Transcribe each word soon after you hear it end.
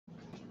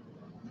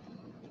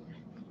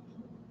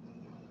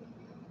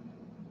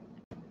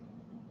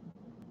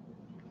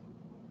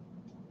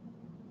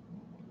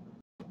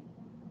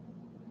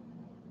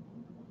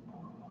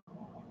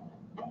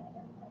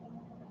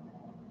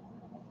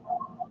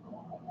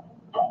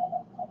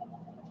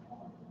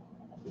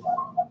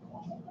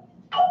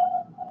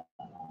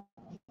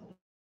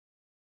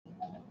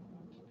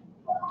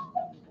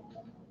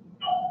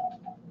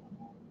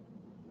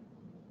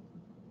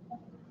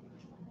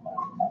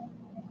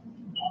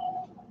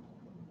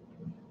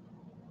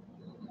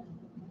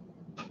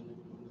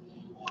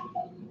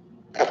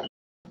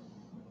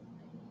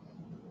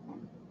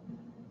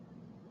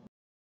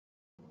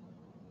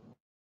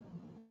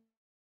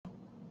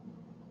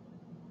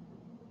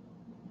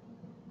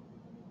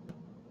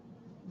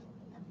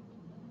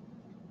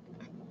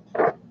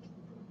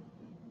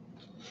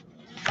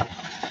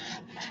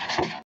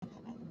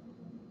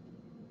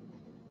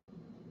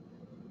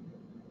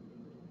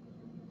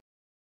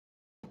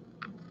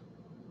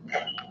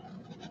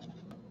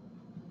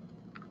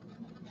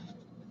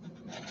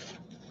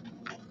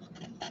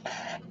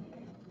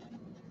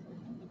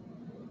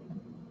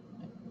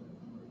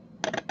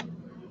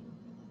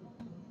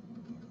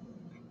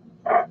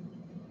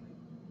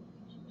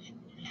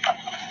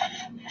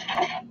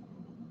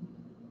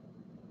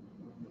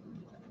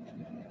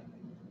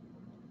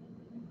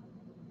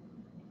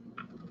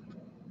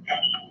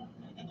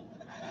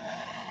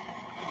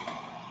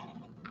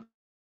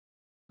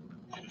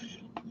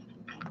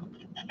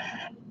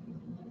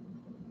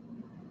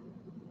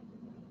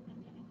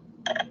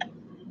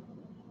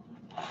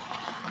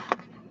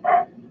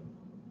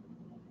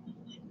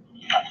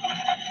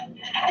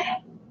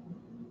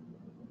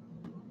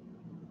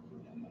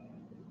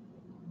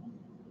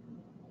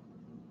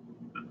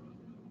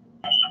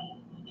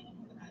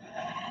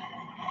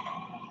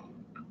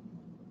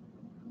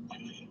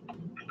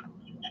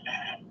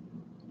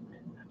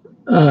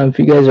If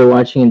you guys are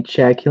watching in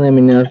chat, can you let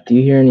me know if do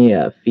you hear any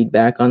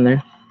feedback on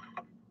there?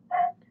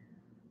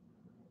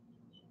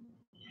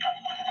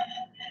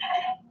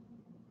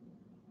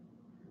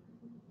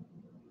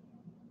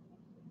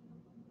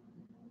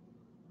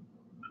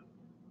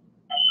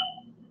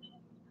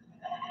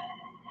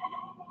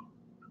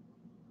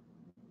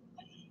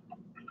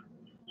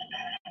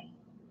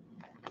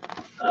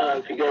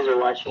 If you guys are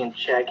watching in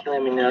chat, can you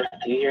let me know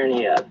do you hear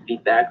any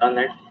feedback on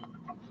there?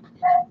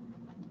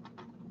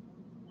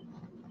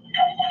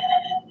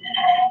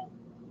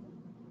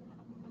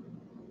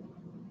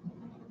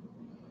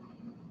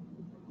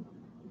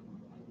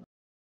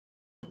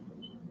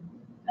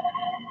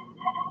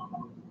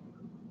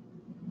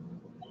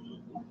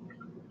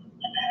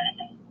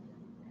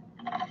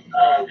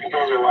 If you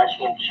guys are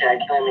watching in chat,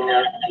 can you let me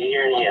know do you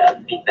hear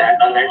any feedback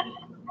on there?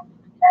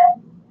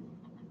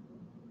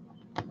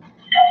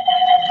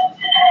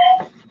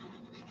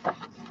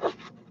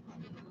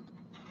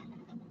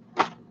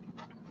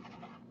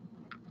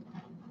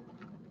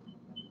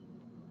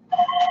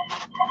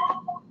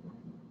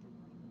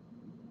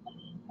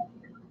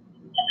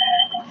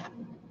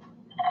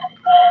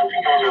 If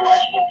you guys are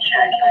watching in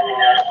chat, can you let me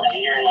know do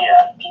you hear any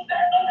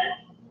feedback on there?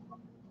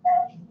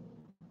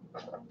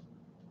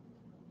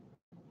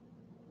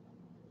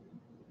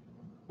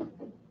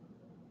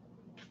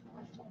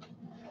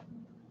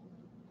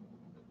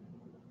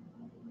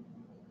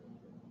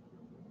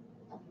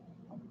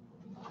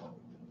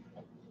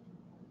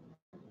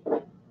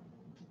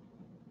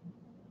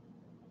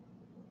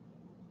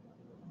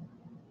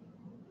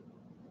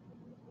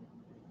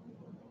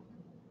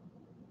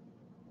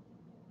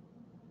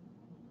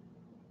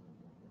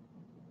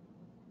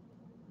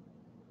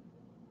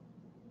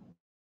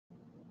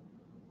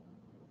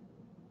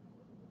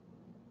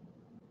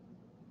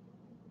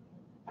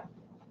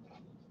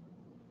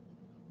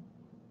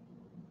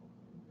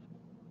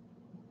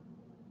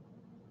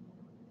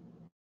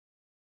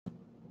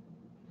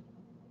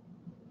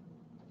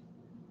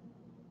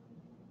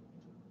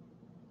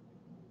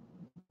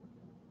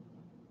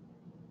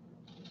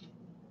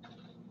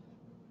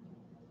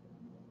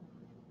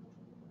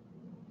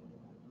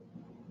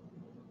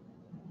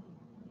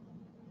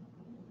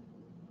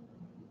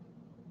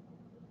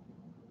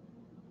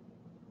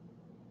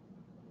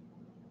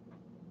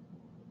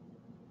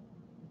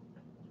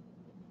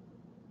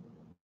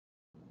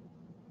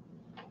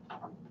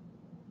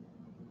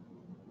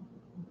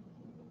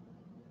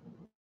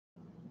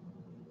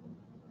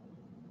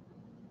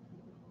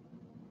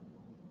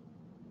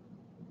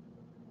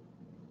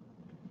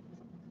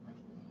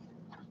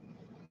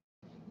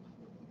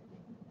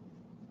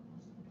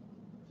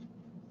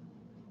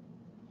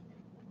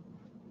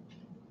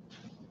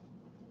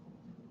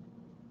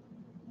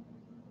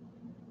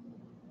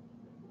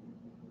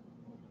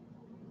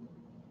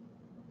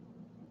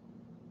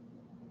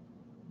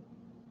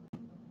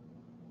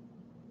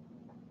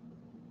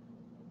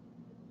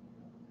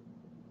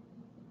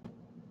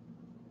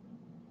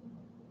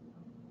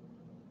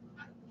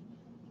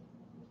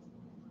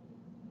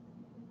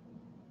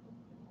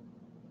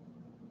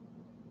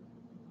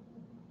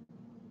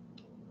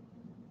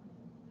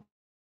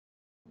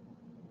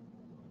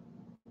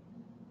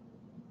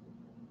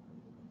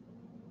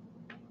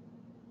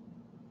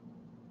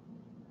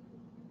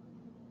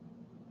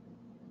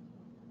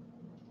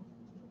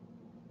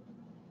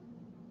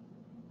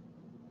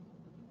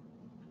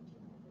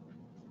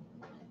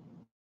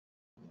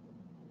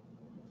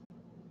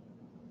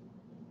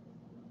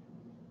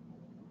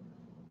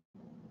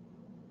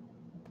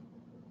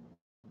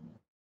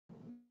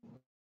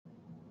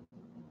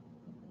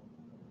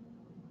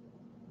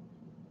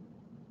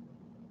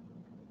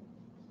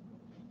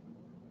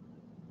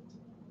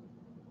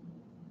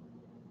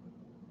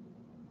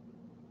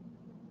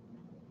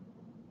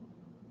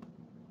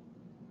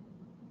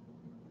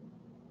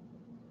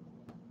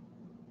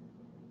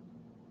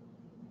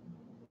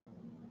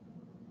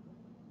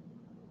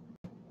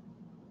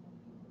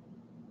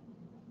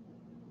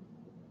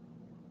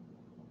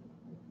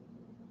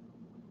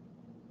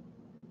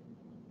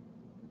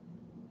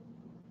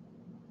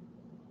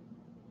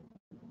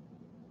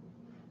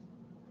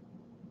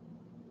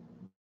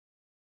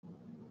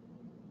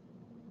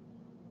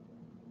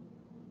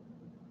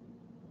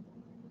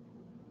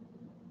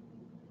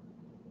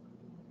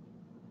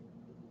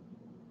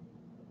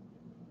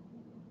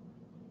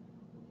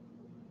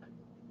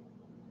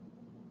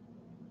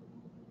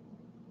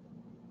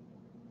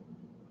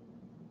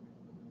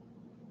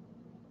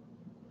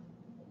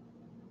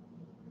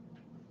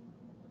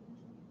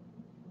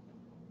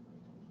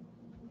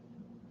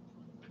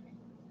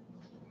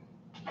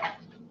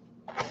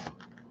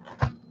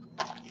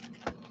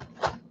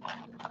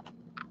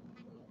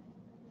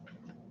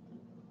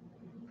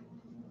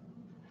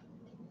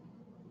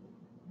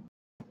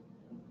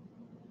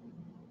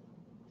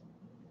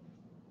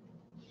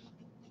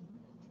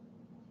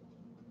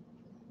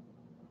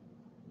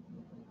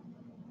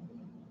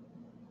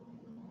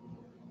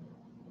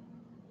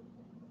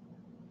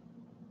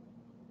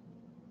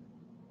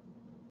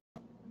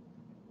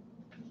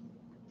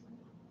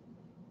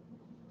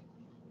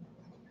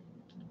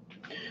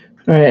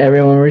 All right,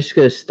 everyone, we're just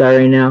going to start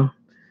right now.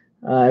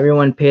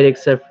 Everyone paid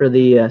except for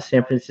the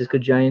San Francisco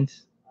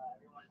Giants.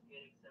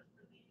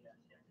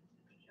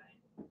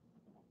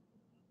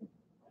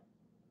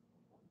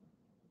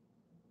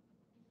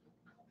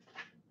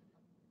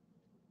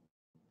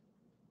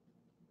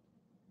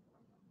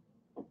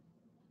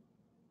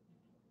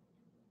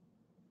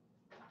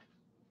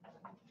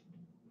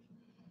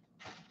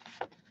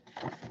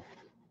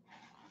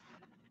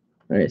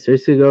 All right, so we're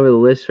just going to go over the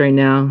list right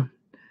now.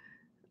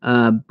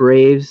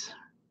 Braves,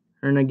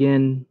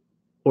 Hernigan,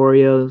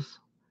 Orioles,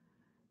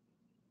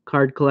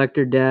 Card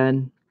Collector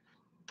Dad,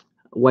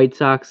 White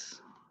Sox,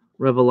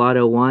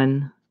 Revelado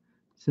 1,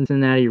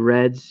 Cincinnati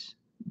Reds,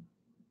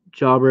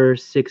 Jobber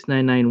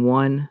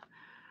 6991,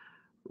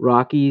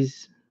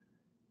 Rockies,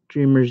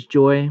 Dreamer's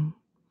Joy,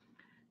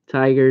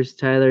 Tigers,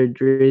 Tyler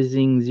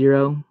Drizzing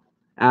 0,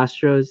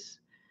 Astros,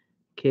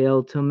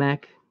 Kale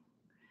Tomek,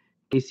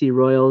 KC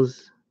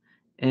Royals,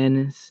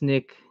 N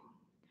Snick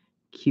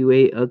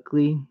Q8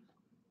 Uckley,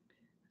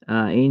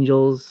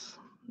 Angels,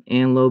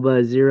 and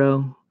Loba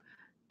 0,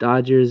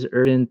 Dodgers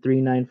Urban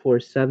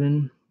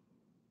 3947,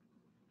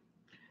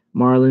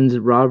 Marlins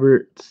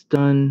Robert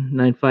Stun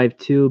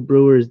 952,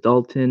 Brewers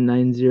Dalton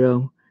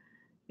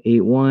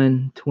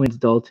 9081, Twins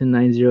Dalton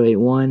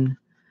 9081,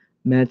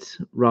 Mets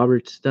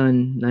Robert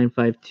Stun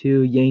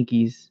 952,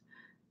 Yankees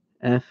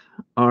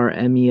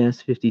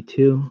FRMES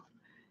 52,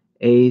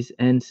 A's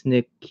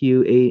Nsnick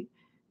Q8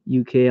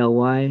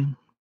 UKLY,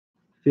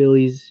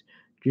 Phillies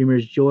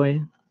Dreamer's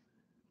Joy,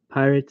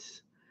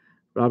 Pirates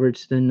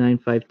Robertson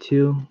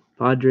 952,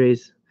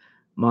 Padres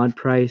Mod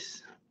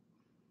Price,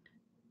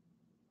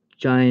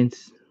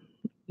 Giants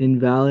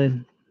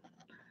Invalid,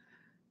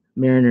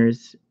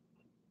 Mariners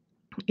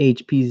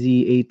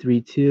HPZ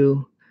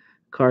 832,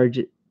 Cards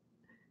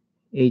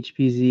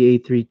HPZ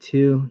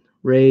 832,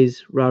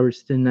 Rays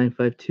Robertson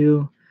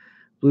 952,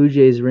 Blue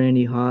Jays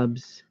Randy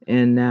Hobbs,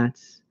 and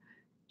Nats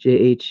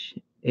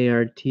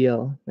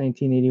JHARTL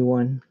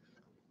 1981.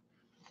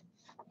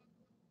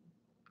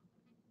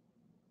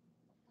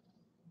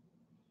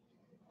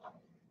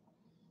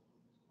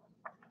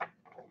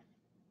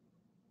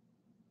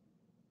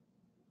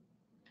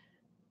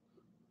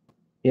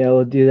 Yeah,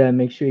 we'll do that.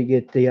 Make sure you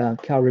get the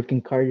Cal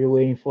Ripken card you're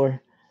waiting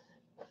for.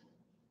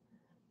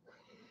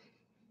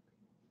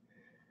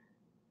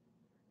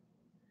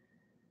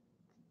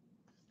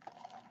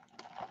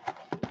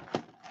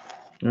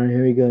 All right,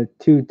 here we go.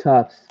 2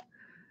 Topps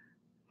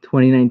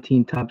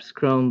 2019 Topps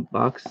Chrome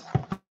box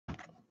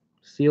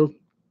sealed.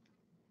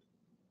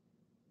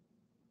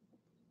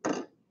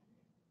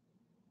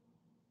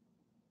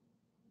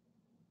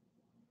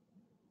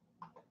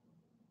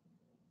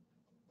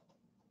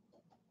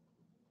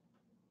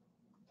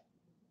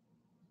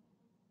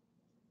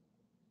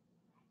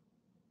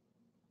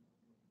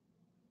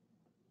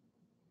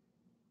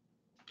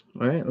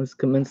 All right, let's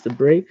commence the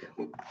break.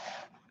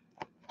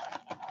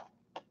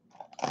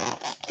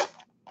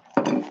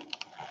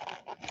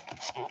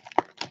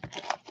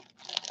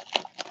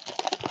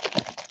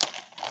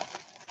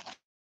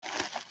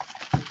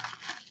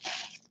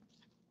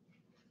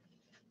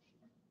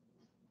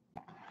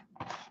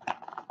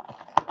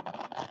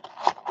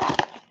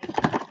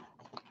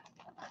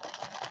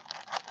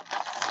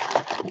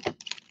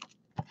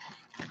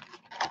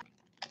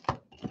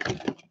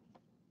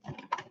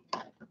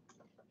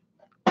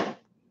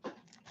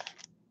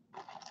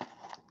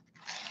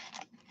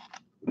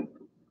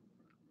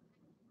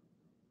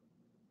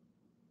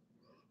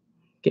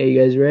 Okay,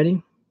 you guys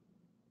ready?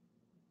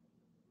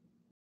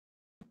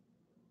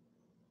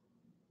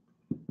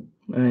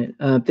 All right,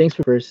 thanks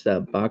for the first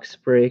box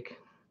break.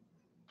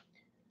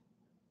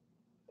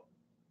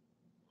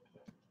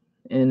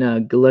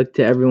 And good luck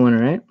to everyone,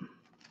 all right?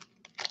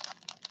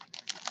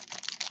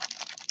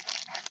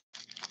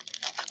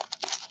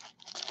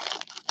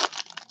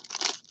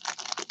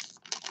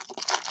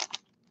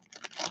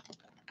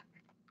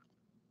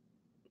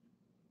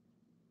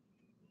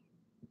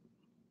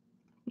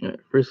 All right,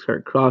 first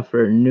card,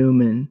 Crawford,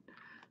 Newman,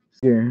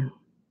 Seager,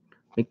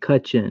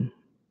 McCutcheon,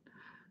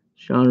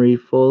 Sean Reed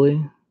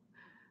Foley.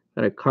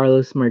 Got a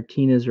Carlos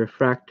Martinez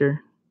Refractor,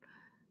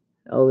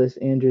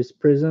 Elvis Andrus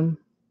Prism.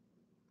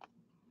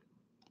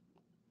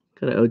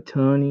 Got a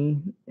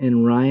Otani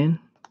and Ryan.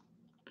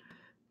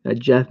 Got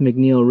Jeff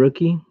McNeil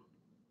Rookie.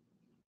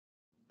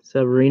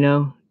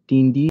 Severino,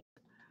 Dean D,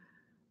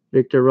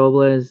 Victor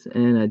Robles,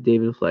 and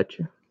David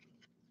Fletcher.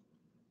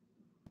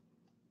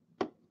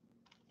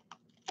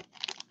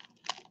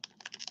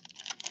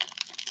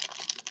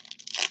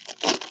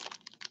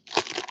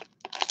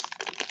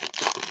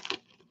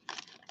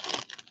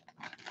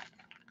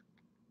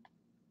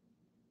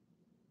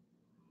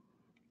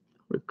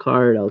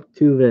 Ricard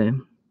Altuve,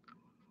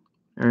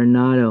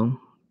 Arenado,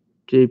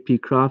 J.P.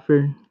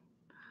 Crawford.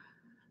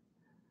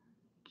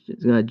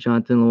 She's got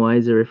Jonathan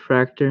Loaiza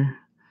Refractor.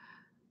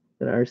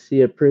 Got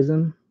Arcia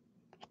Prism.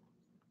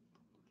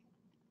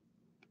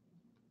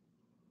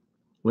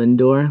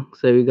 Lindor.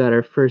 So we got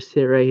our first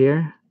hit right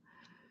here.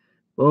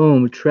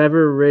 Boom.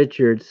 Trevor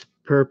Richards,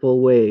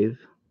 Purple Wave.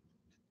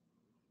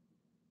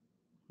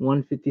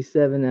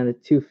 157 out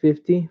of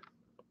 250.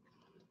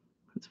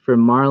 It's for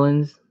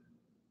Marlins.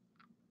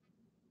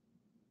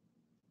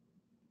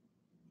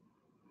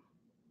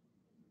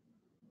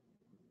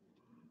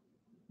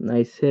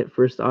 Nice hit,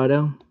 first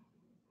auto.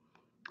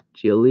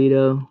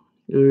 Giolito,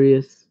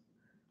 Urias,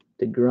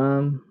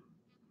 DeGrom,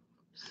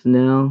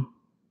 Snell,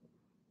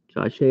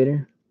 Josh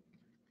Hader.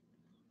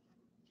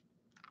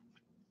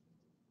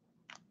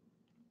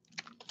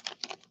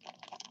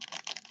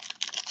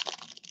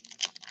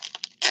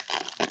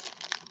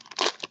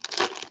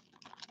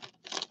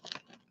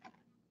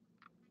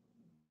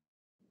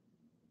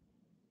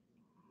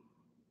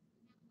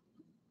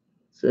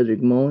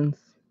 Cedric Mullins.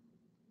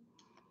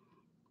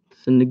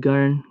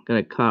 Syndergaard, got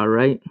a Kyle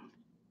Wright.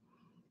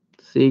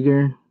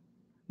 Seager,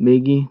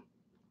 Miggy.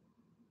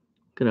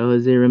 Got a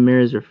Jose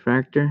Ramirez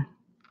refractor.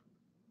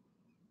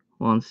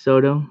 Juan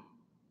Soto.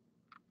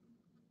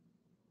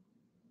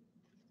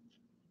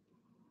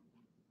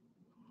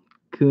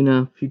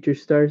 Kuna Future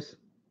Stars.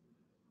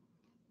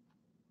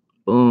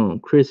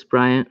 Boom. Chris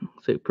Bryant.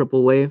 Looks like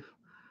Purple Wave.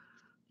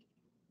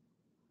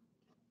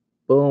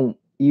 Boom.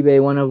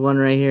 eBay 1 of 1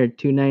 right here.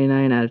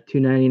 299 out of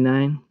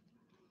 299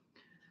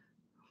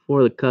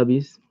 for the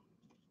Cubbies.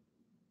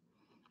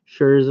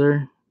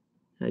 Scherzer.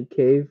 At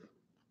Cave.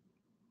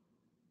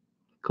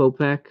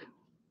 Kopech.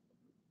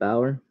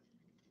 Bauer.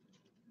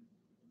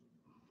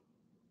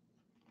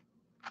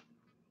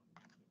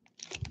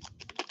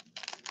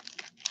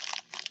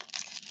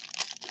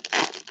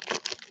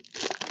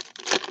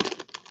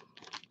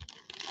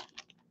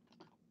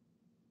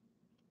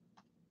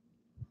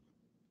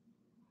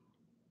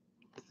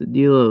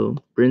 Cedillo,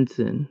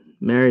 Brinson,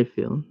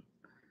 Merrifield,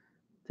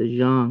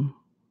 DeJong,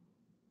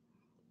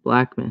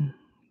 Blackman.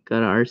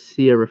 Got a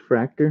Arcia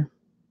refractor.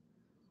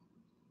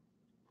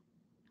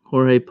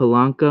 Jorge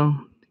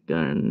Polanco. Got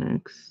our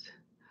next.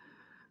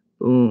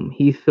 Boom.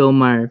 Heath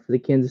Fillmyer for the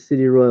Kansas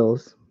City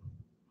Royals.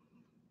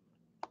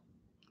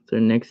 That's our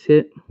next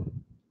hit.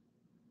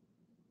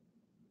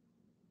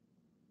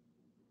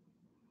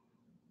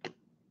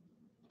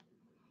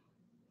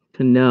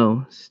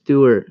 Cano,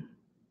 Stewart,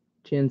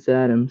 Chance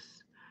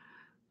Adams,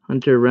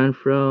 Hunter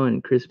Renfroe,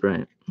 and Chris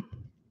Bryant.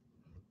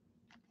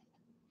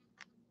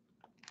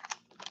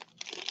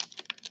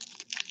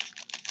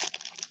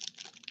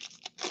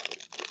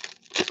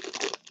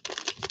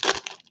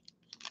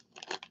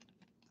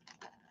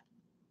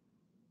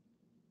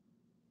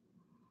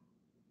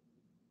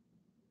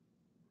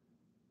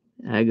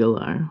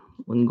 Aguilar,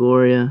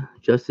 Longoria,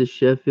 Justice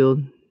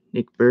Sheffield,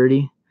 Nick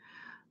Birdie.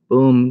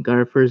 Boom, got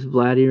our first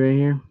Vladdy right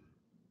here.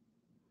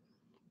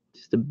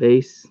 Just a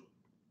base.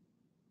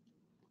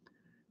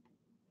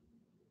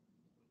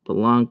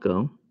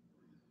 Polanco,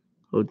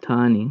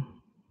 Otani,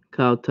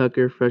 Kyle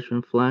Tucker,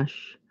 freshman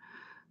flash,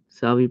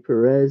 Salvi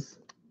Perez,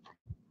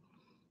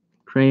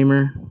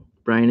 Kramer,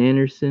 Brian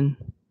Anderson,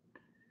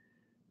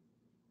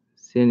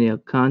 Sandy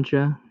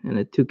Alcantara, and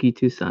a Tuki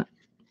Toussaint.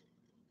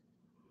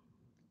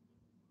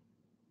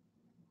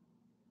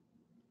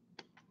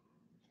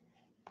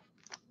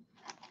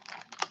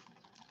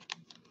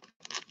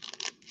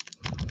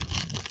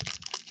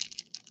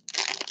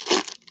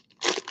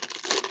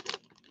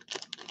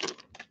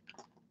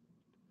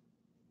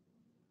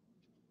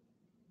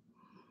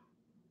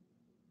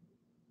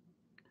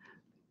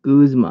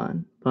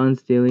 Guzman,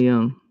 Ponce de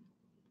Leon,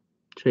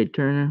 Trey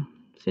Turner,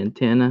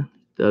 Santana,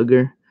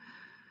 Duggar,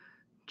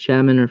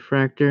 Chapman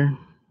Refractor,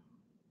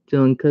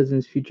 Dylan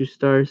Cousins Future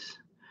Stars.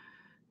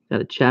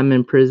 Got a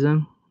Chapman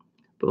Prism.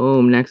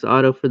 Boom, next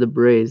auto for the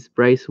Braves,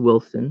 Bryce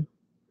Wilson.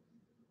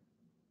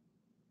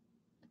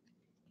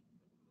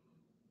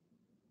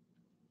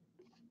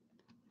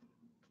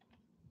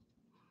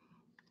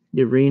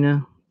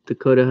 Urena,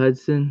 Dakota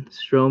Hudson,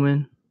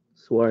 Stroman,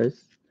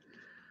 Suarez.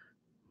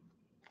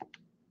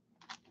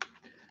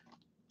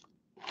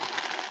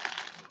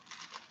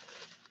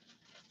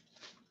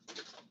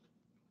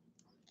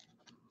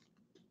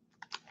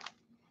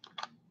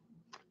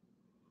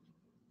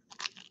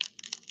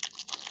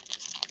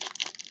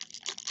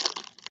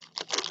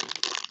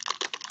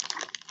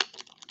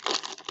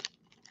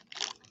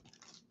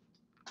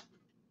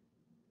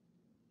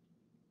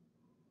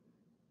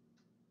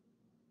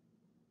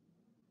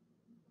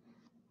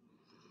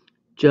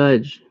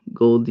 Judge,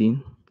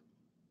 Goldie,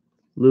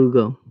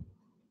 Lugo,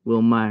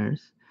 Will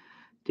Myers,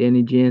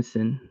 Danny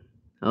Jansen,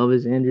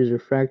 Elvis Andrews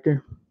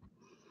Refractor,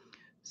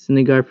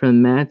 Syndergaard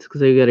from the Mets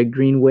because I got a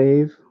green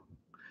wave.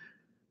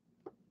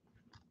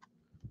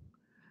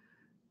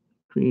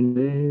 Green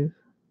wave.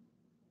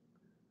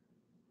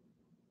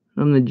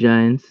 From the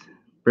Giants,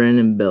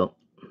 Brandon Belt.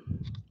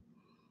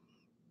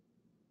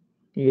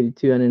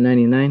 82 out of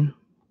 99.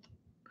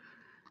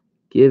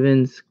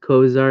 Givens,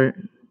 Cozart,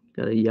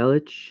 got a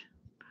Yelich,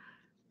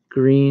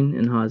 Green,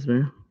 and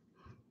Hosmer.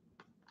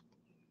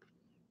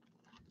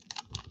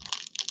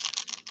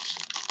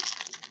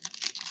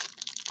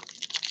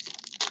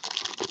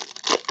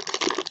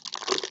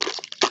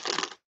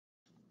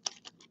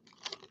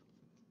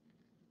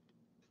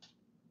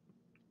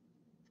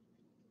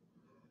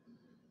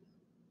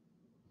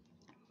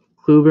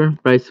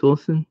 Kluber, Bryce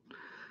Wilson,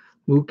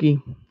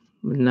 Mookie,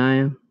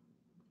 Manaea,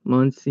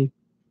 Muncy,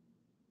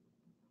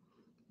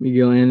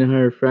 Miguel Angel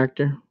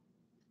Refractor,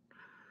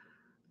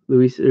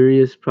 Luis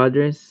Urias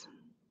Padres,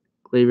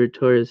 Gleyber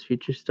Torres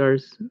Future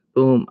Stars,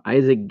 boom,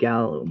 Isaac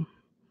Gallo,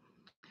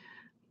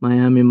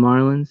 Miami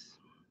Marlins,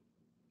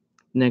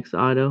 next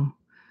auto,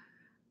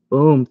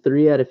 boom,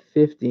 3 out of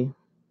 50.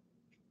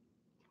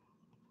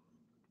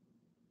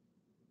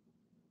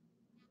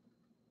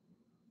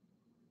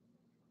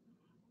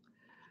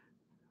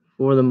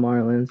 For the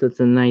Marlins, that's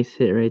a nice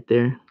hit right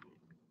there.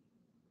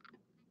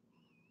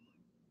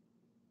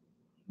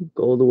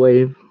 Gold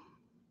Wave,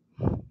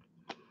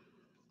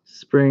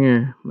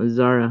 Springer,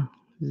 Mazzara,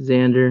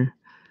 Xander,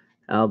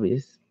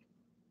 Albies.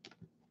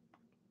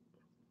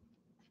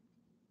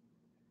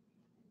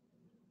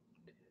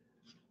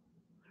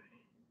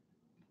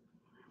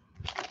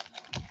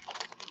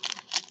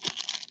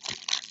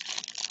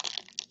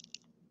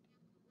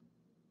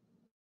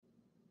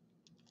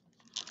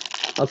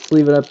 I'll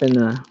sleeve it up in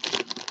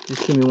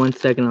just give me 1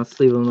 second, I'll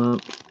sleeve them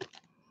up.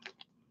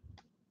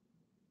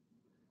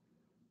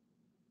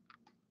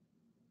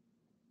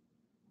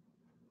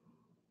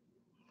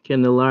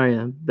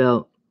 Candelaria,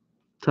 Belt,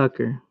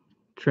 Tucker,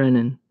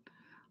 Trennan,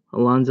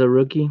 Alonso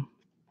Rookie,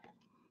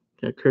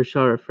 got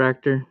Kershaw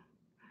Refractor,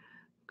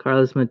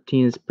 Carlos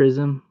Martinez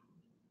Prism,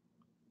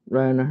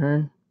 Ryan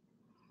Ahern,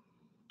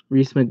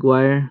 Reese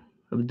McGuire,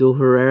 Abdul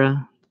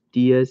Herrera,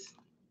 Diaz,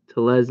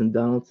 Tellez, and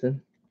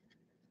Donaldson.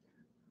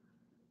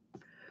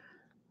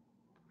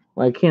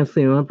 Well, I can't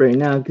sleeve them up right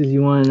now because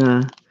you want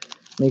to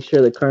make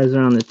sure the cards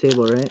are on the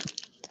table, right?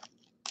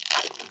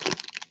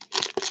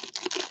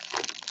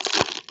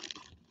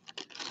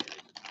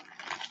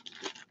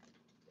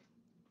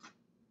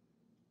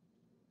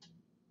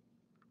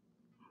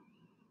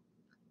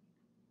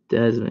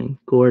 Desmond,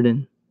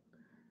 Gordon,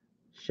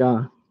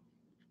 Shaw,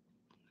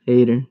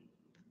 Hader,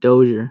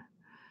 Dozier,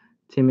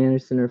 Tim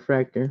Anderson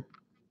Refractor,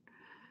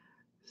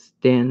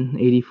 Stanton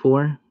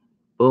 84,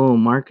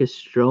 boom, Marcus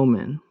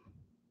Stroman,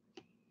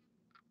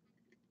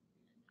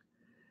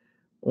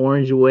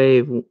 Orange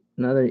Wave,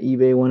 another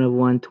eBay 1 of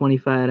 1,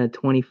 25 out of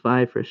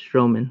 25 for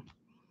Stroman.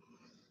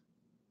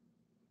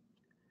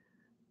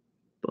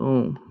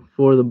 Boom,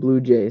 for the Blue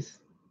Jays.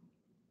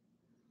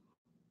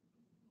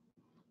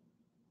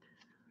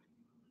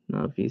 I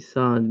don't know if you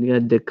saw, you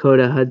got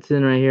Dakota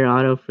Hudson right here,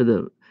 auto for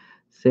the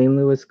St.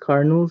 Louis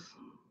Cardinals.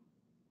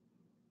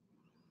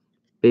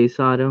 Base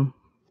auto.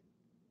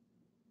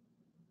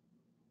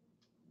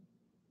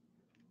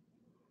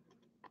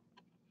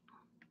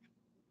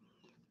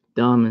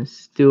 Thomas,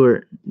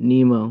 Stewart,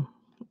 Nemo,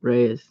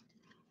 Reyes.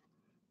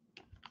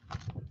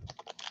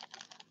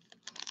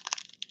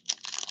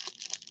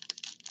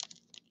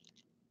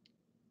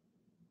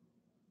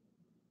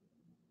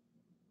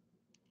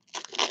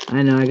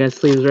 I know, I got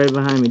sleeves right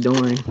behind me,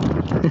 don't worry.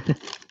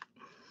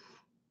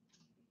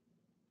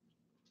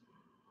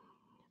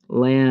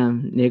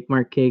 Lamb, Nick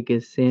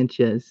Markakis,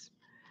 Sanchez,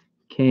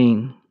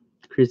 Kane,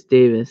 Chris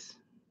Davis,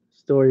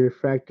 Story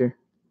Refractor,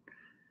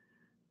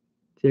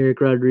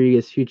 Derek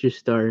Rodriguez, Future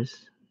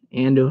Stars,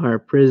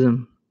 Andujar,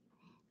 Prism,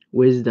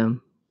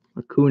 Wisdom,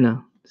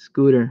 Acuna,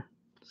 Scooter,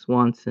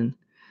 Swanson,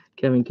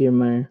 Kevin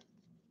Kiermaier.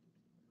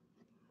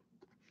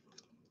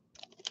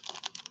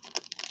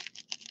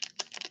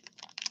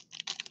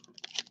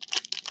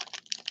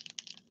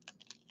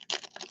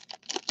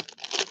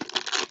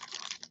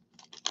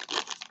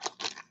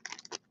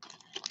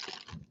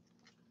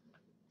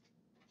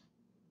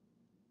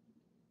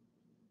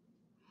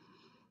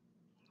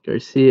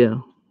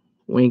 Garcia,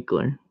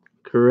 Winkler,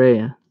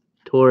 Correa,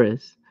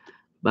 Torres,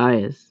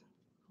 Baez,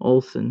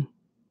 Olson,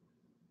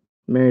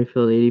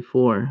 Merrifield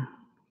 84,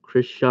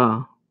 Chris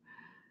Shaw,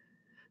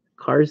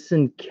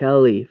 Carson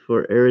Kelly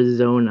for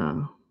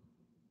Arizona.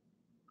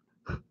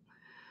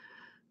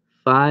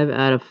 5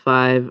 out of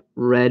 5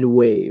 Red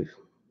Wave.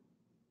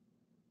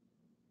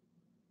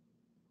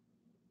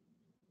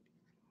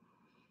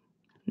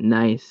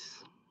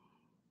 Nice.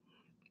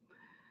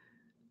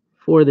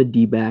 For the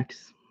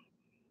D-backs.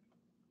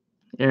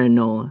 Aaron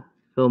Nola,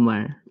 Phil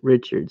Meyer,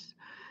 Richards,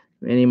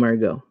 Manny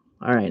Margot.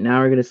 All right, now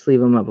we're going to sleeve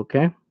them up,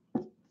 okay?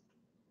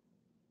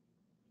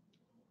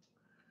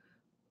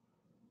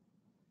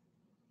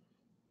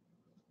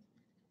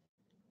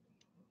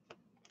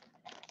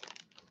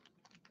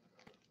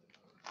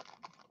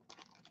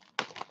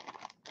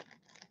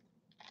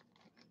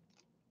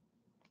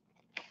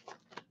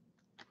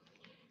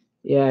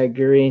 Yeah, I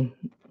agree.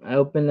 I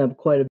opened up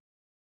quite a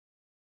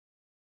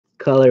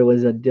color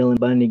was a Dylan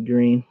Bundy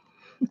green.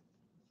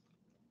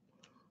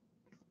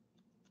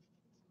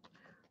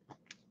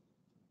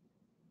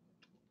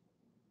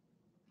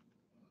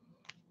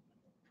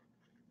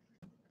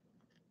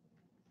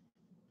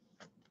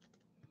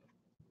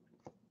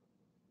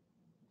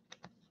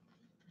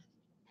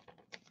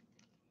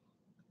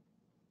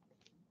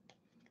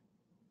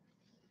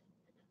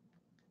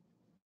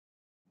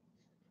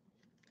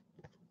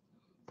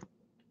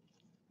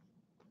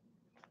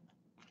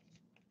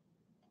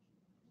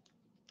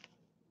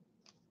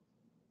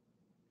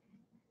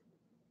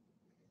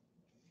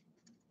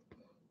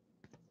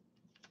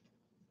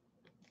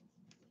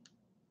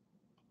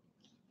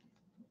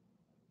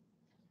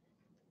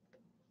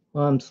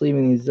 While I'm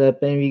sleeving these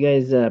up, any of you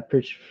guys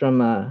purchase from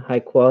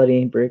High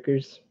Quality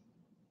Breakers?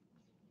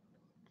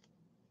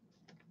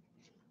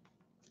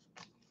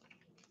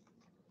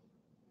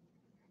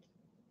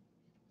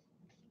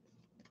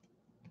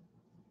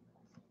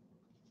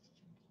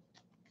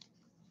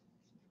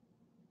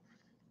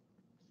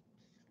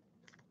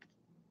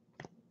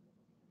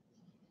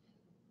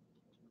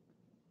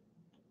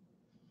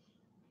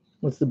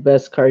 What's the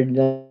best card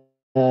you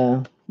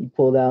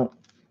pulled out,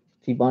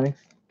 T-Bonics?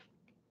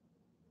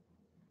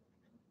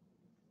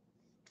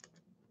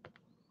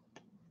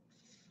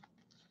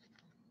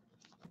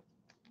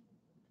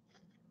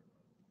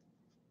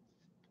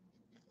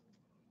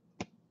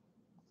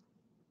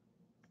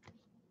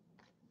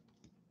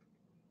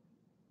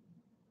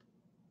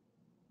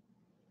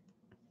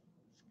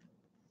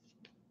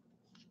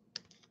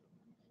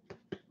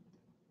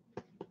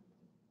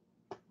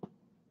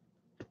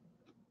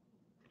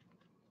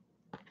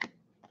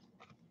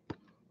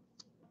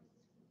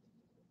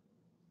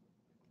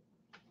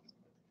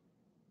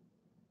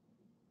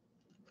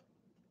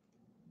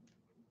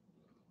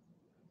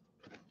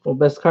 Well,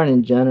 best card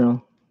in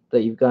general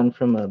that you've gotten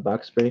from a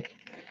box break.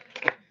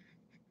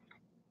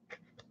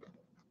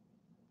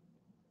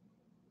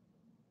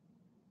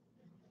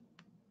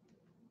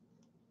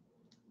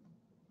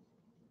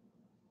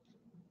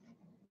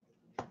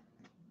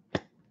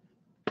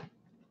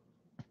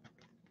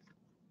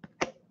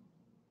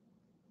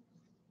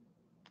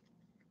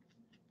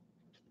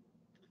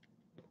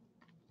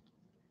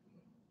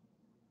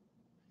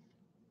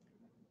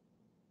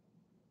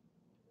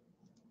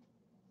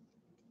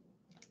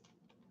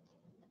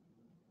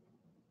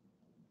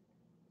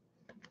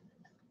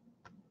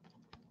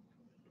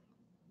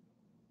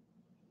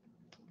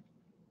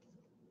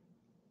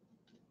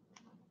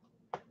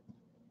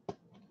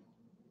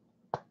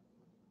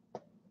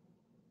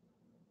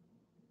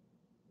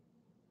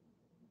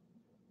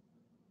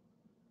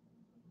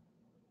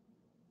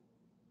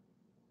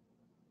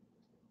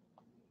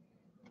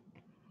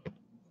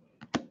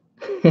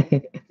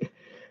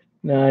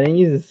 No, I didn't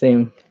use the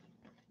same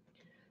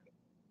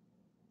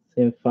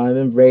font. I've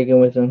been breaking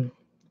with them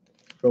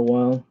for a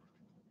while.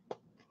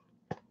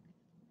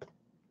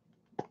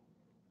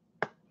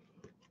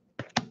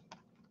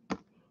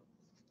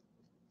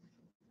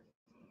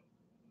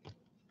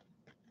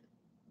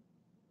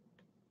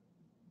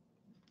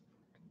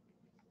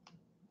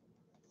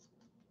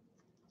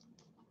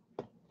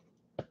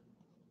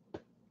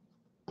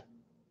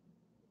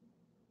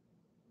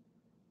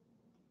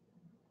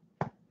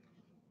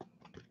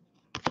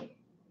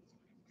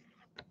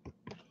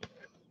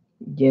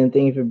 Again,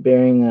 thank you for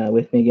bearing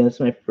with me again. This is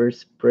my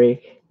first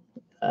break.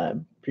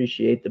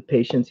 Appreciate the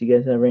patience you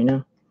guys have right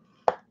now.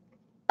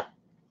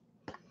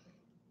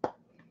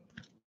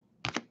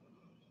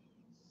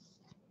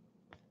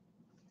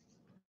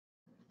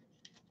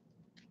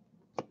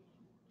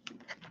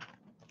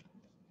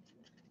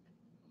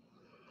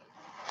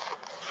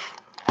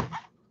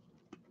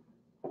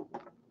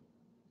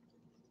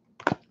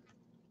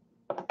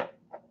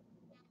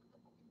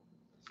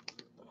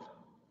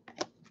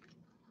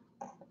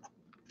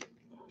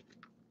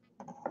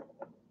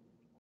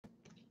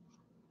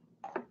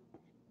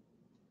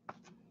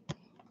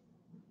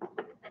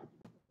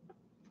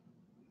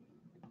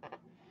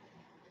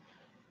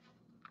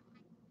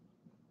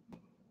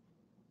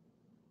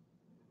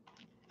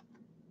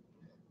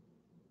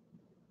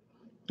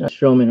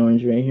 Strowman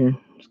orange right here.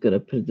 Just gotta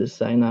put this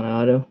sign on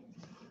auto.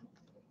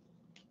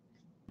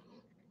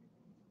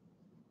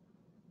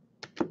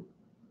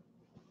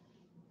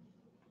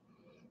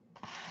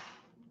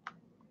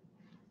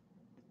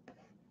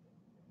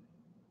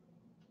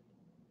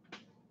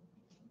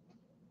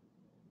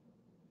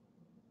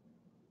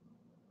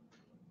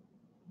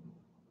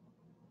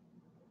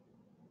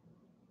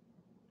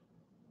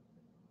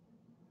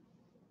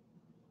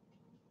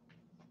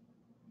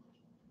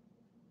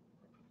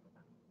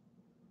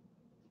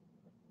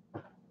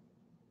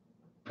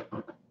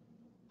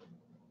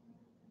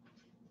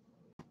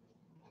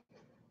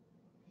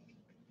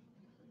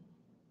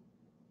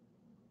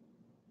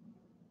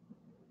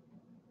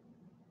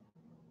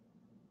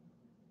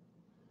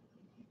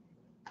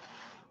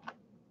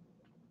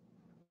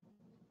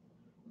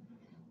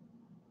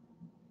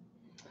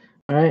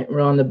 All right,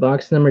 we're on the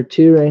box number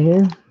 2 right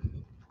here.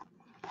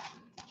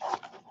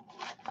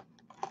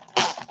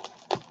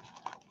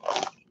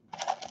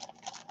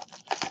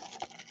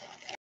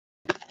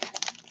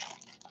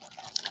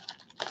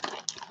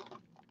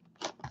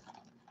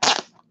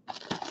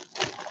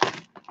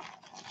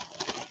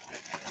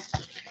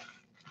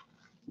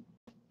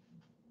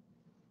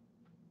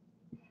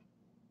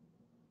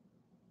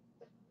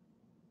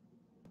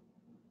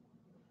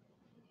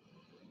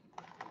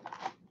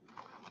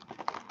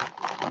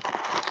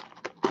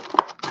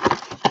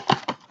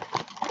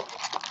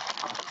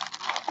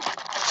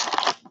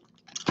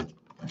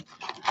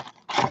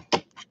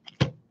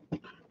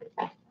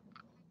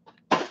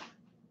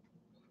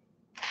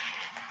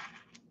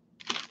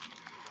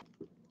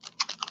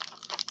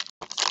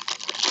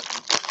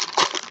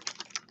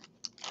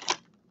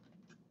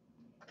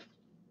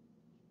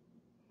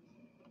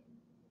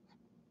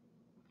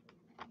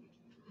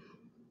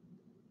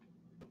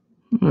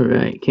 All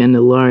right,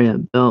 Candelaria,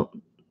 Belt,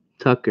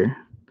 Tucker,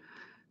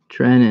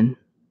 Trennan,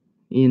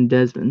 Ian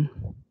Desmond.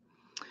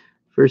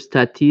 First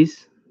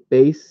Tatis,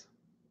 base.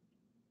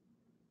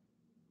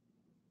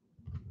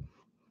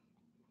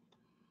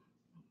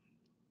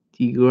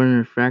 D. Gordon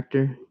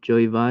refractor,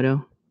 Joey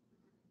Votto,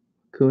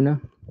 Kuna.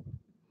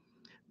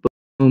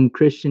 Boom,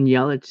 Christian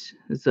Yelich.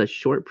 It's a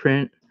short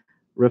print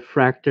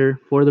refractor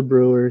for the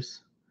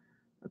Brewers.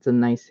 That's a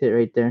nice hit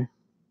right there.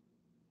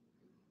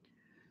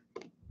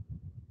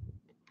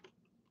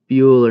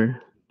 Bueller,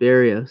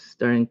 Barrios,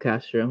 starting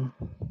Castro.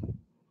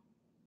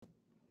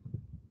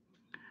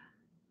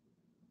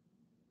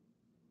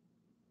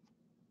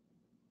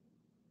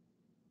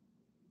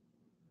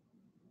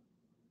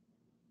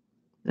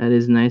 That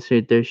is nice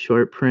right there.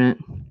 Short print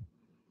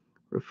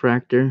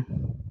refractor.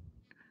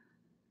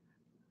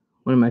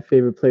 One of my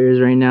favorite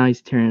players right now.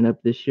 He's tearing it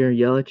up this year,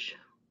 Yelich.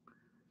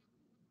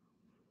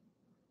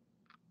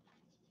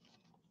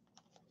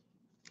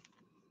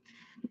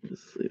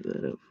 Just leave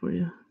that up for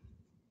you.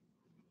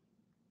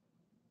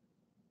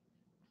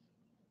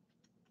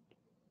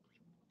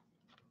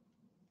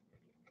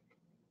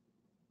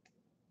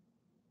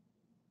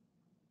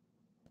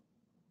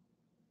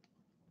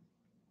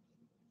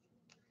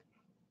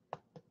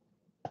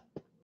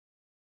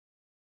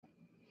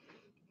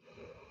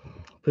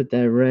 Put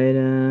that right,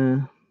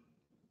 let's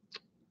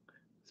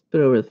put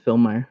it over the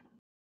Philmeyer.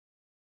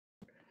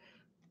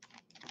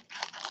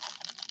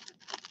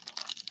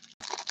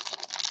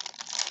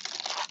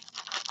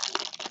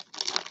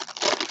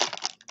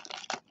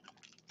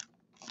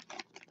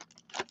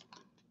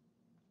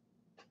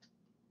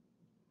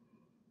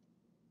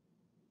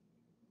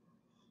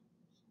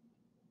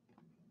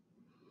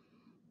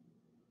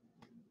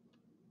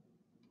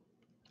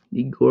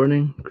 D.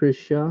 Gordon, Chris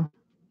Shaw,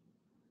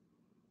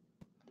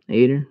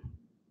 Ader,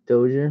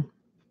 Dozier,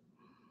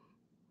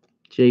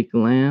 Jake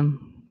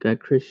Lamb, got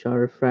Chris Shaw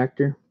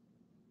refractor,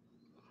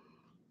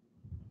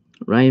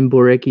 Ryan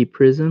Borucki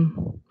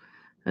Prism,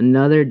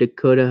 another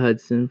Dakota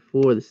Hudson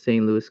for the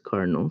St. Louis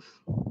Cardinals.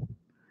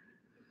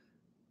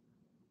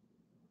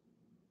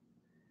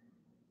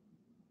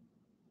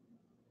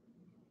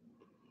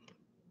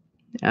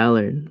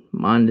 Allard,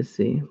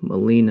 Mondesi,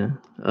 Molina,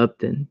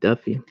 Upton,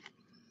 Duffy.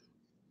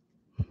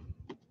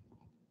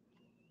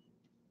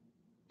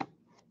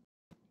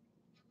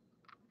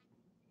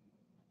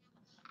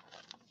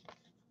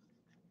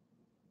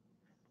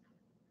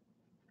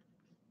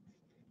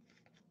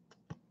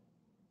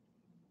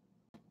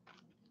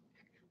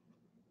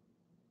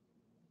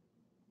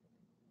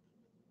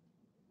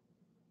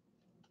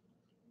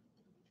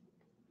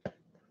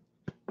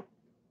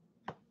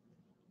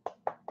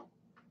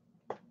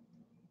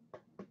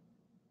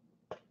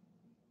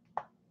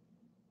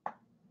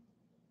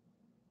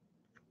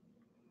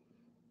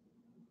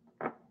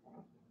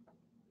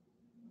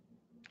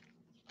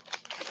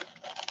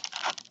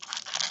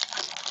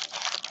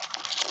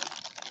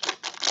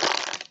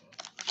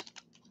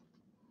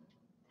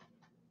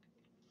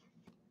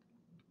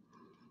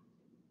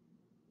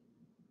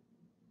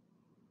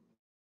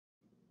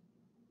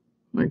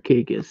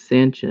 Marquez,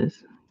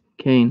 Sanchez,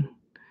 Kane,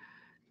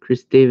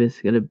 Chris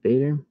Davis, got a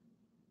Bader,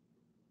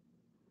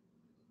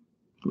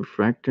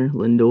 refractor,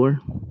 Lindor,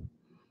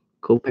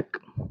 Kopech,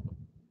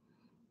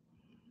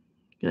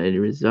 got a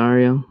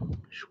Rosario,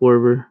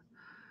 Schwarber,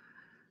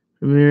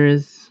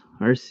 Ramirez,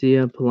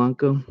 Arcia,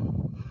 Polanco.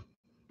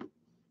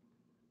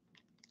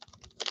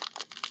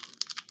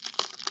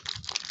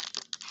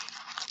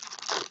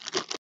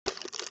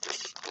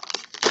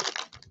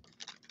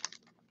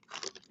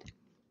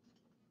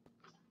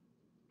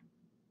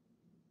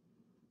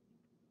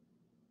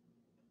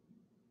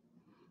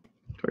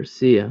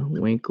 Garcia,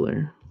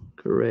 Winkler,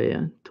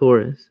 Correa,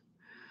 Torres,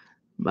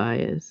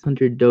 Baez,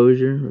 Hunter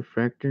Dozier,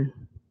 refractor,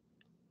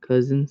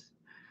 Cousins,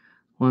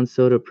 Juan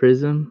Soto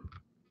Prism.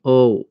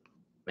 Oh,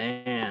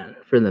 man.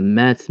 For the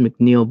Mets,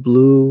 McNeil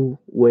Blue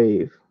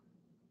Wave.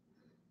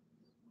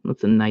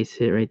 That's a nice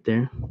hit right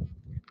there.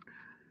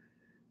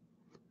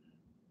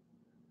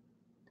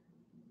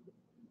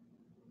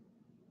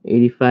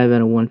 $85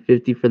 out of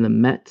 $150 for the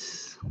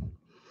Mets.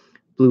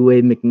 Blue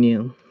Wave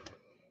McNeil.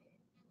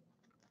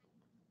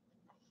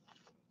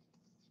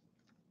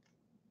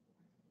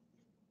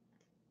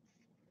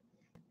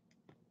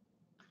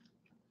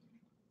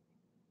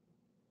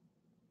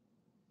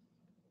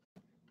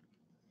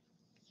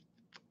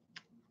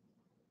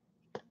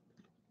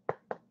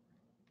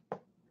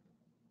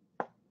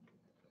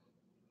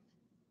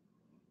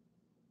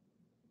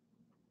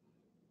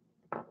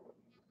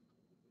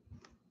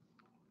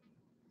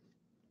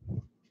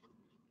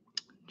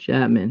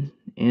 Chapman,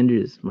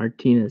 Andrews,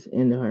 Martinez,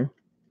 Andahar.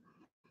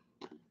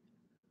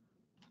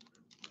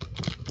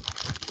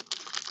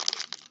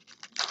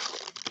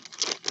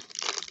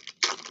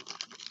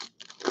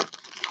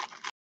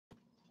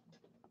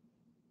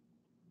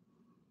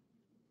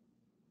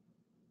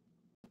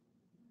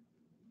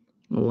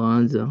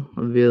 Alonso,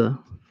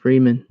 Avila,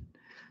 Freeman,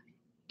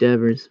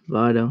 Devers,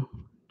 Votto,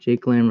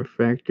 Jake Lamb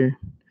refractor.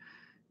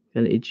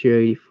 Got an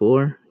Ichiro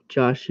 84.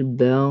 Josh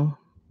Bell,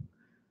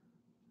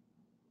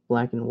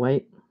 black and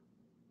white.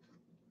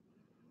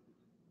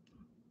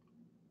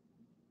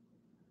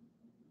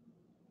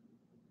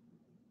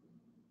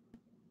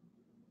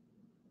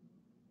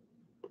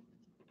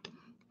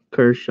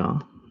 Kershaw,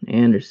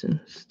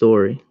 Anderson,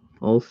 Story,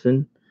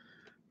 Olson,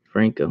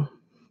 Franco.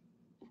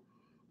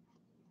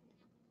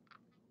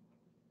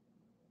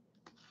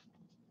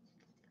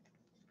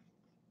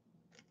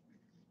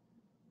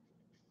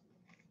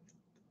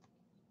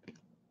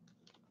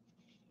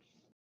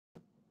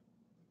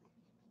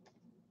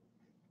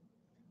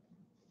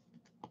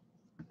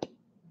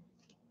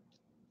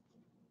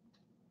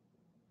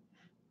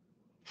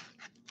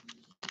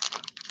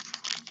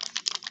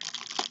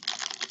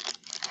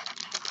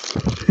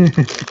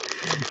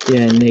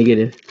 Yeah,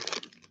 negative.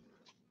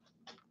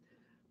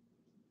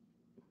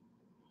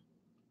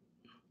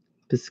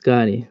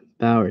 Piscotti,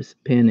 Bowers,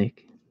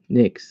 Panic,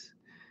 Nix,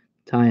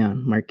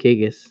 Tyon,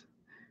 Markakis,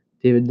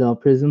 David Dahl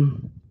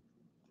Prism,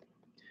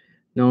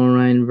 Nolan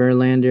Ryan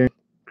Verlander,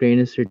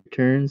 Greatness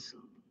Returns,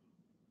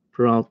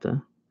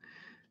 Peralta,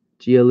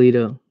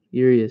 Giolito,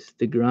 Urias,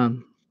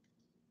 DeGrom.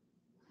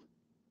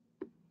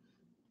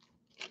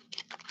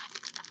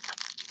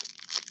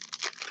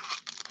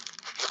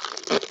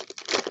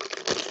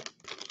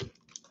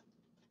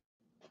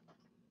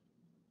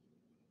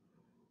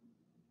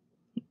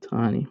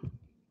 Tani,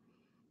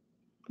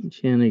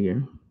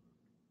 Chaniger,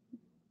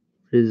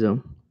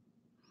 Rizzo,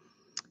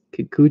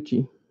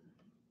 Kikuchi.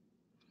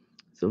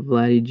 So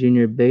Vladdy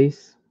Jr.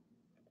 base,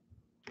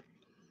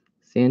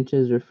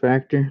 Sanchez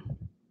refractor,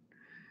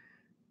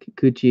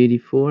 Kikuchi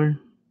 84,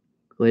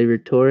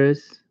 Gleyber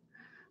Torres,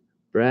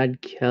 Brad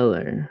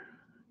Keller,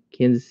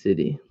 Kansas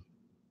City.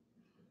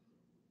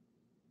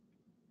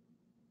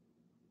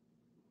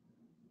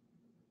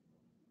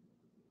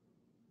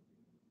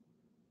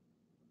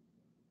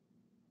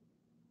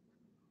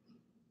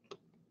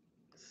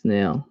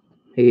 Snail,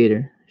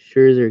 Hater,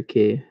 Scherzer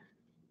Cave.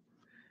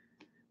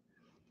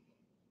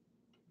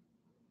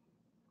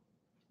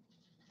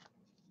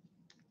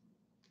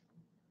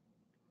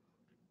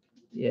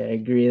 Yeah, I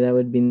agree. That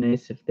would be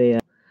nice if they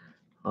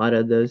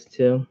autoed those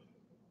two.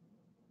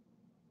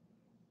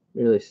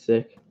 Really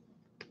sick.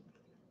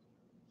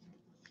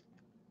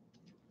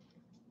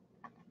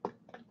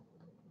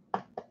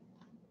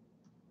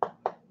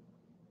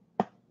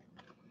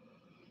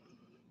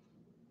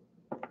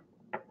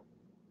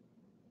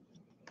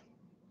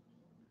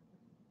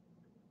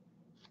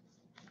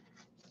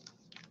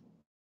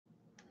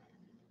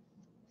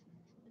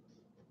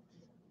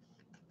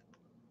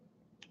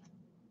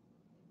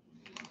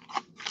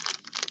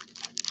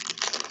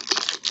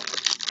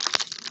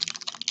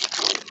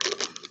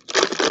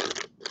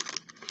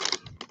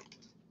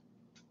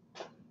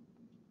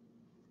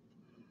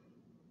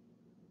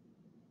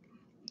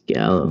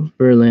 Gallo,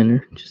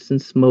 Verlander, Justin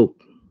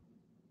Smoke,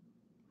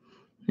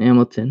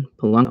 Hamilton,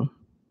 Polanco,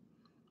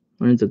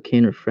 Lorenzo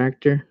Kane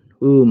refractor.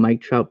 Ooh, Mike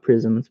Trout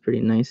prism. That's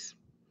pretty nice.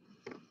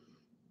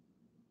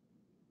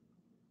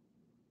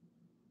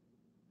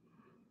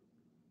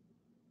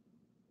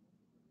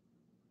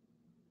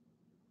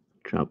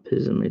 Trout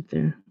prism right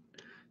there.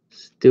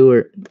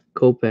 Stewart,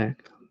 Kopech,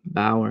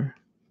 Bauer,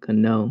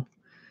 Cano,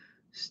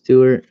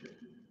 Stewart,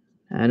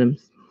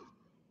 Adams.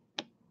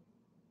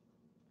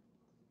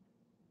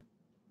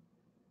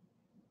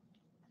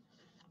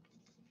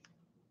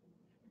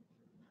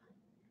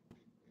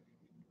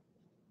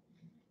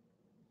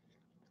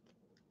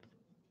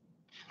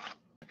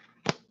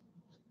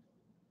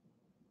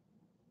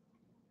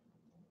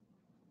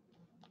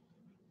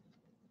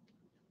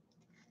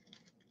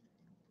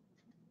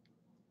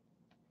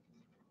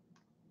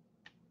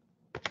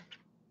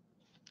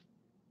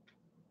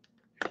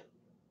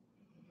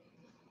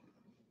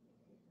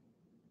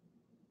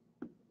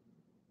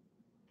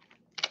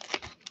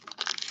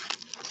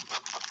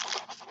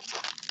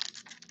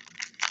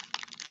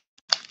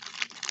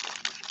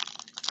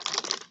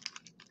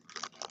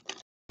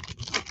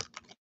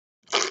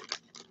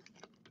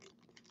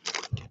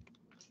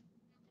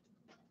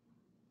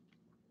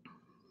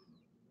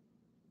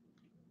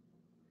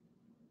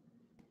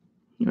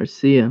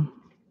 Garcia,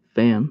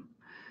 Pham,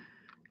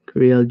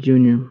 Gurriel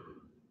Jr.,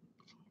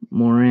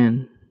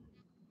 Moran,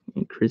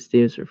 and Chris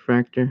Davis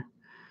refractor.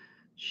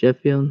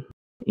 Sheffield,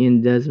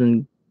 Ian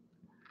Desmond,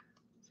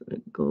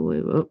 go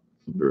wave up.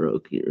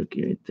 Rookie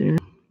right there.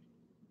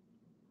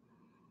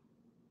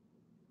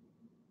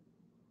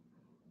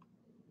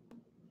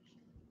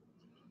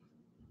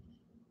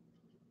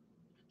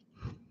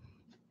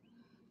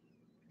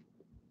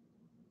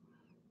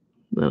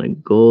 Then a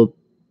gold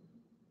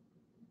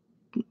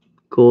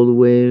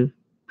wave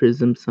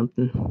prism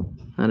something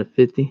out of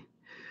 50.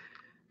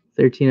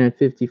 13 out of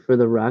 50 for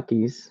the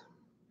Rockies.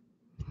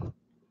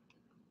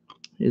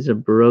 Here's a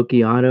Baroque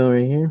auto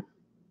right here.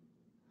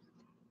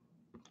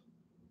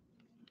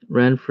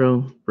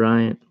 Renfroe,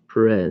 Bryant,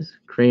 Perez,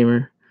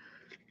 Kramer,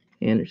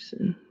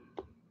 Anderson.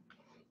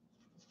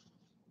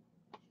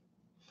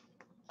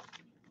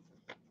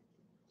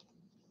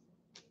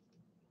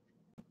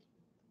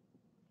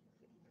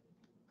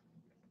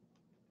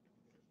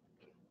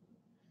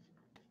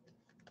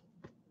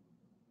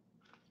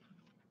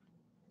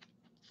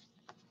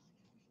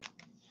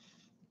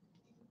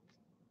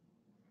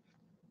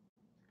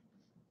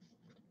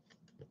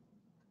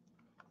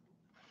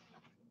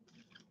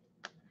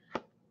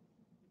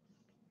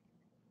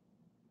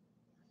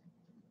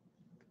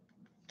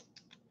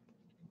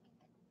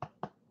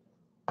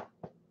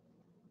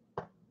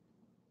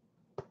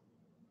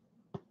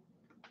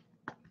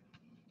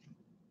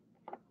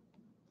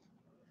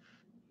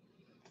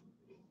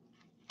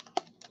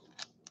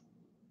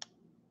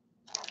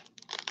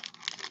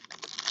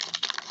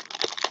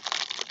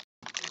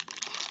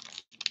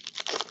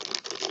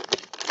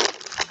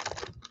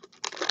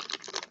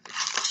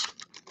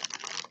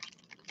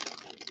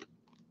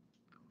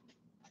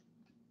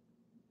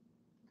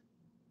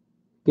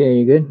 Okay,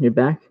 you good? You're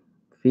back?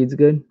 Feed's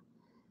good?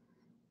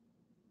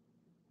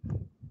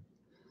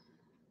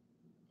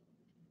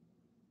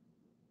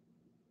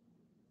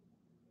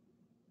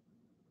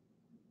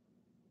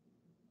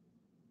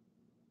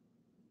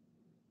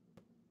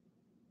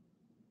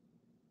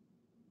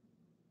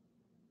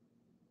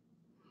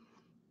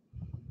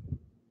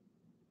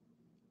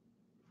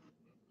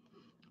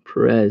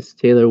 Perez,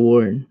 Taylor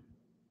Ward,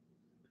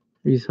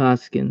 Rhys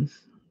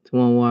Hoskins,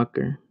 Tawan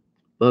Walker,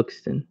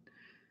 Buxton,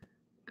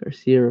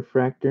 Garcia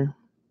Refractor,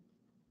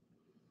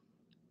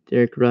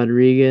 Derek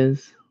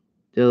Rodriguez,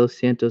 De Los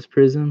Santos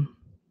Prism,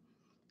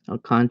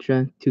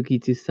 Alcantara, Tuki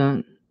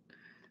Toussaint,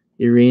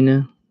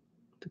 Urena,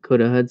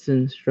 Dakota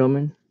Hudson,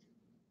 Stroman.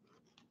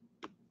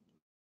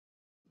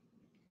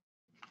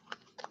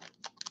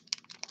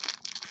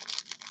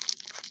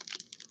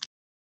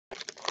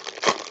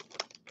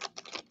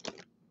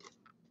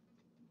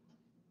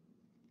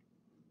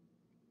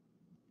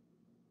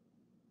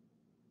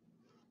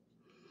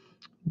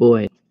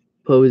 Boyd,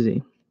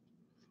 Posey,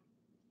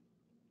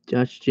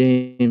 Josh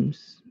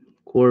James,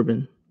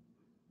 Corbin,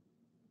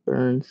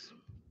 Burns,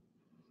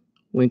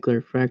 Winkler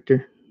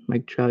Refractor,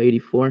 Mike Trout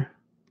 84,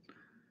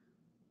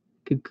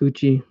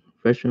 Kikuchi,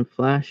 Freshman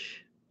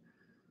Flash,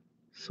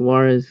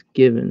 Suarez,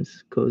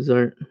 Givens,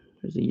 Cozart,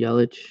 there's a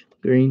Yelich,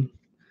 Green.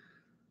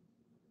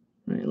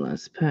 All right,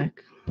 last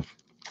pack.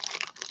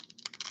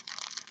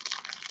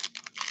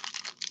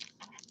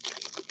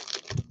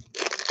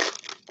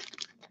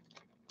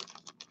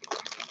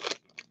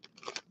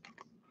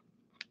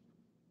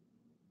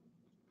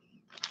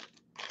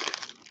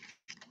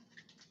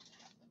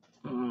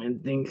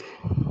 I think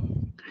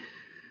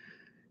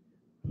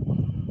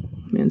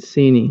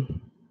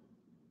Mancini,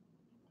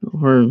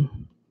 Hearn,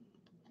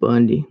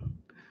 Bundy,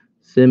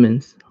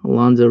 Simmons,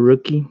 Alonso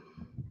rookie,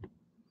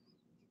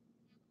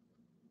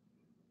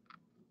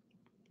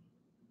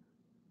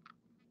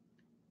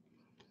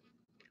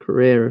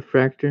 Correa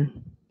Refractor,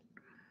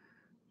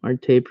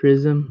 Marte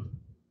Prism,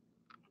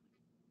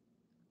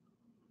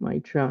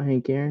 Mike Trout,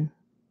 Hank Aaron.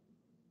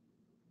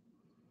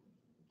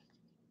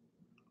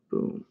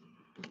 Boom.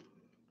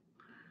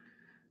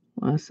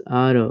 Last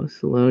auto,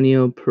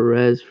 Salonio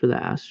Perez for the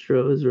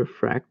Astros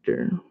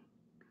Refractor.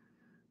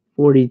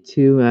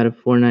 42 out of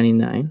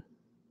 499.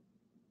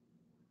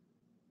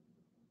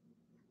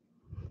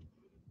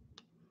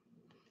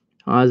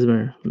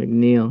 Hosmer,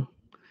 McNeil,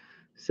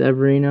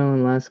 Severino,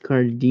 and last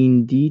card,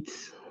 Dean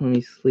Dietz. Let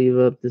me sleeve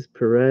up this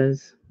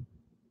Perez.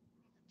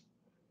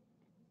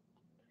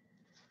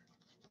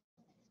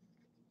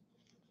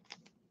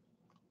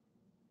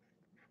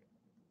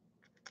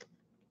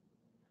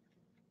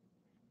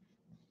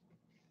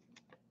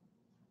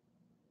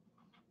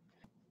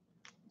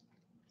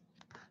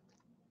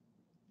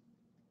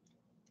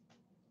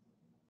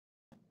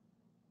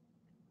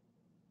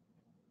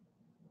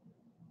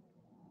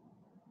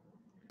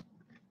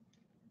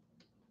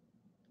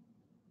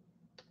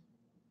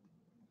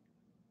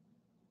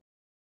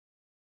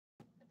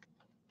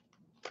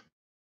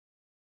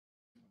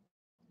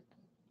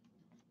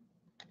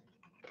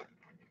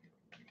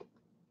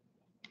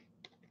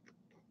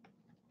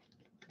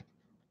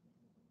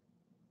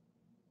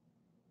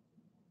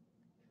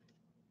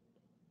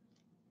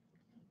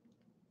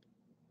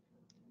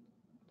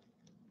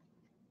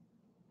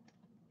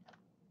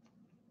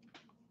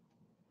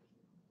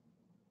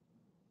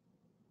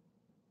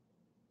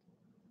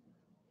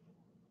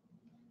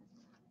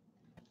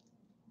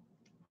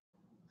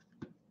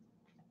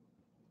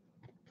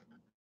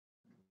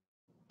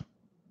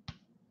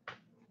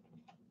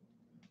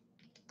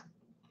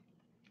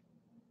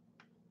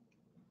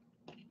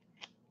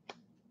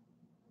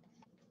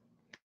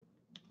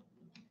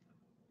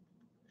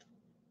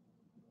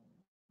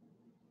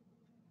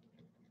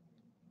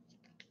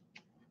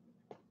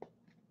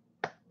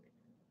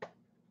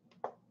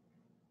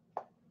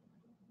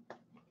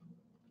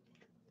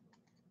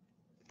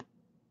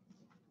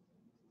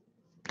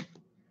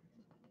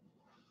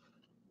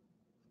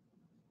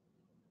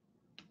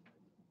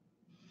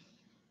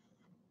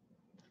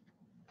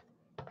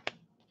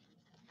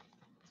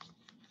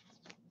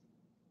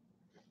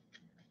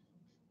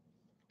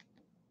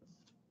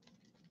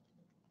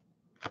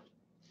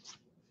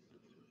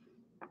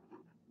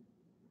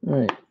 All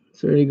right,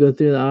 so ready to go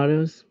through the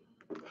autos?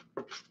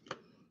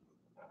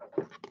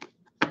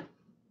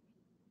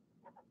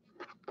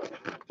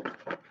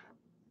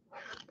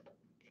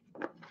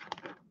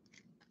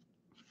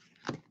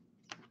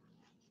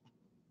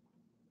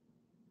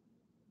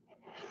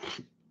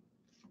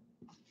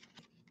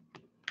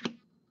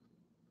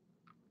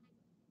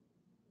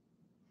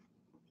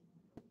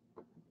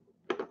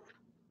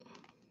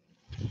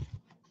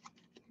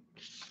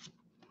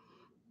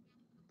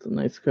 It's a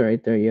nice car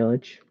right there,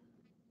 Yelich.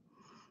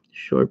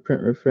 Short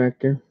print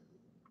refractor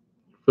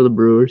for the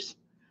Brewers.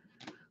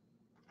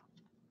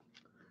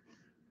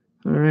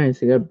 All right,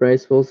 so you got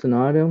Bryce Wilson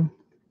auto.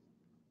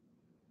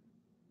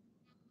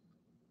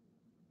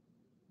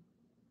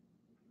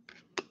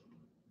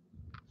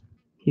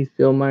 Heath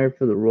Fillmyer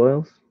for the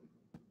Royals.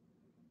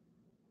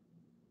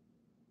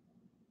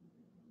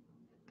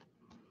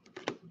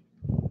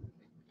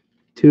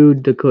 2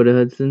 Dakota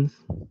Hudsons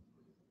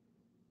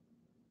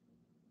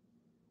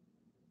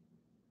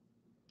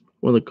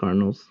for the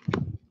Cardinals.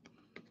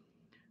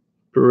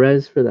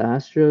 Perez for the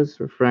Astros,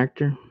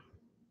 refractor.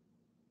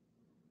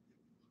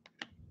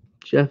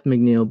 Jeff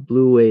McNeil,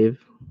 Blue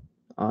Wave,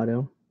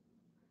 auto.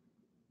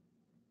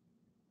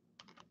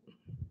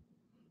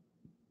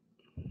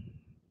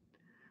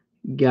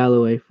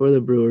 Galloway for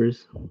the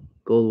Brewers,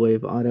 Gold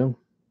Wave, auto.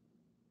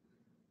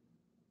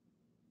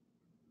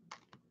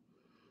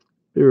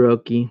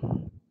 Hiroki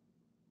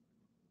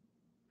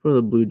for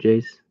the Blue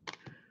Jays,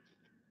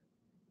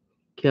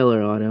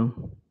 Keller,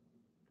 auto.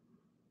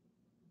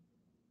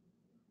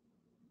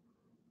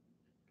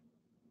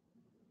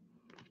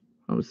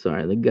 I'm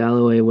sorry, the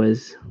Galloway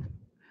was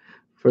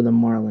for the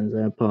Marlins.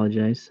 I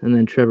apologize. And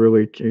then Trevor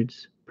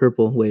Richards,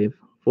 Purple Wave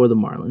for the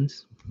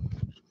Marlins.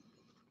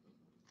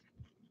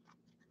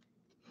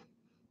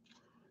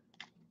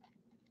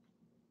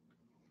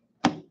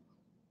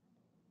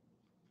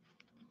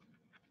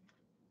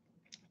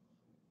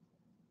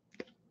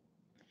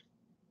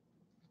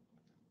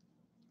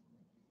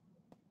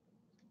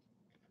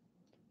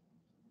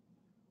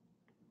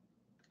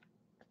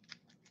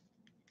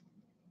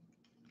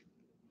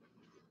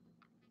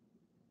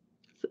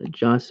 So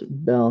Josh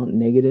Bell,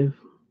 negative.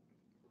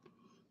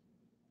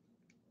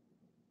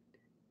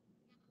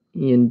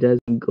 Ian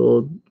Desmond,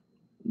 Gold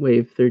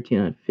Wave, 13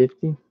 out of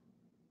 50.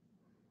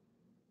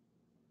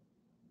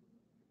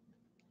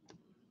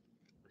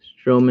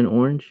 Stroman,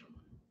 orange.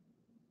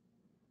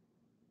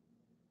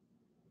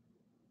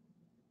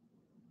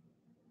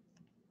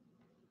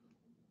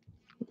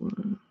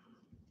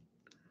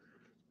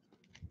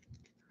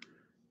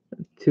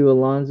 Two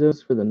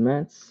Alonsos for the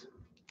Mets.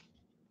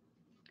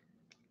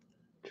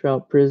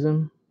 Trout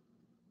Prism.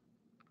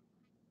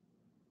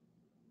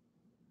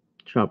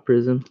 Trout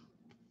Prism.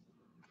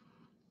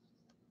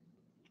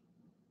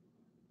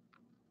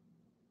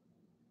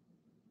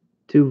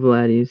 Two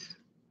Vladdies.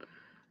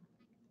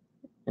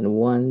 And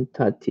one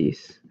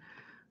Tatis.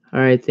 All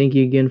right, thank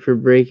you again for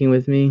breaking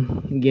with me.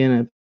 Again,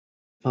 I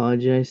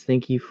apologize.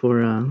 Thank you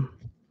for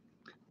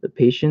the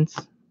patience.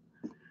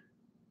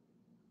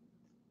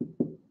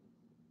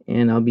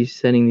 And I'll be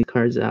sending these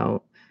cards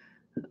out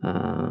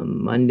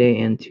Monday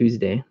and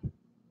Tuesday.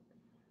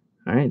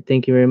 All right,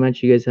 thank you very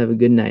much. You guys have a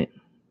good night.